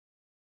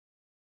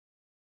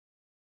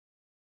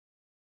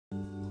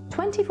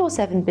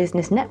24/7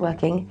 Business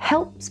Networking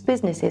helps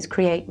businesses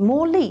create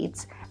more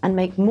leads and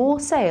make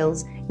more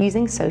sales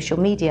using social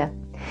media.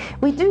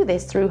 We do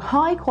this through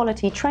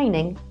high-quality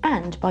training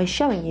and by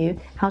showing you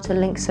how to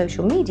link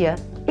social media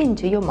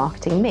into your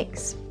marketing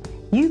mix.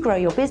 You grow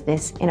your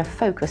business in a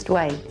focused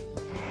way.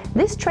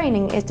 This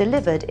training is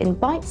delivered in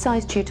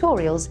bite-sized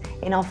tutorials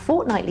in our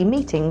fortnightly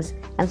meetings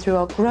and through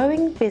our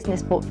growing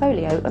business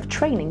portfolio of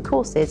training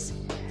courses.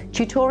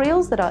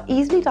 Tutorials that are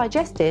easily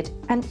digested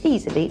and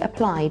easily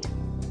applied.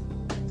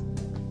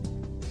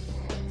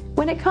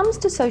 When it comes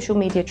to social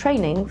media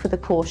training for the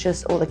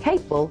cautious or the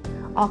capable,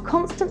 our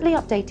constantly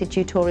updated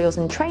tutorials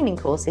and training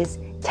courses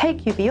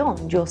take you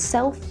beyond your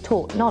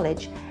self-taught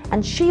knowledge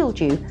and shield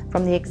you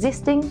from the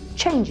existing,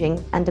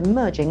 changing and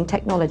emerging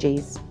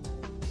technologies.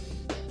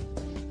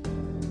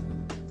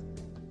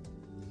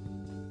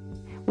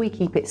 We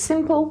keep it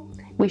simple,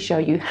 we show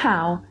you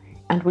how,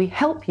 and we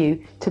help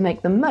you to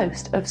make the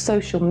most of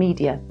social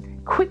media,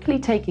 quickly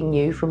taking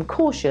you from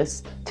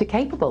cautious to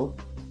capable.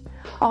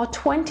 Our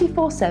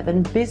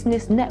 24/7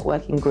 business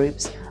networking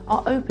groups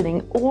are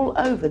opening all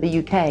over the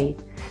UK,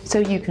 so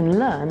you can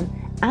learn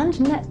and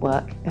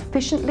network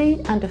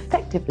efficiently and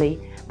effectively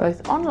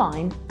both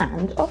online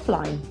and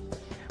offline.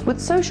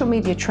 With social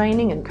media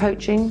training and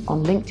coaching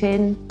on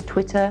LinkedIn,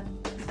 Twitter,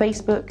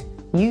 Facebook,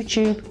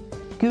 YouTube,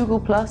 Google+,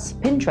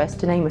 Pinterest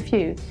to name a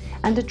few,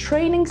 and a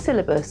training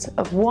syllabus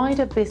of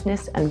wider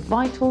business and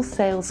vital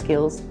sales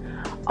skills,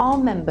 our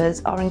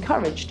members are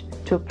encouraged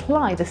to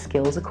apply the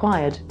skills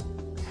acquired.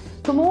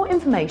 For more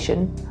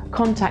information,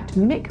 contact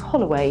Mick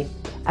Holloway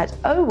at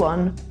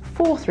 01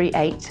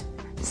 438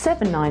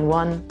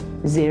 791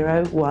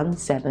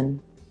 017.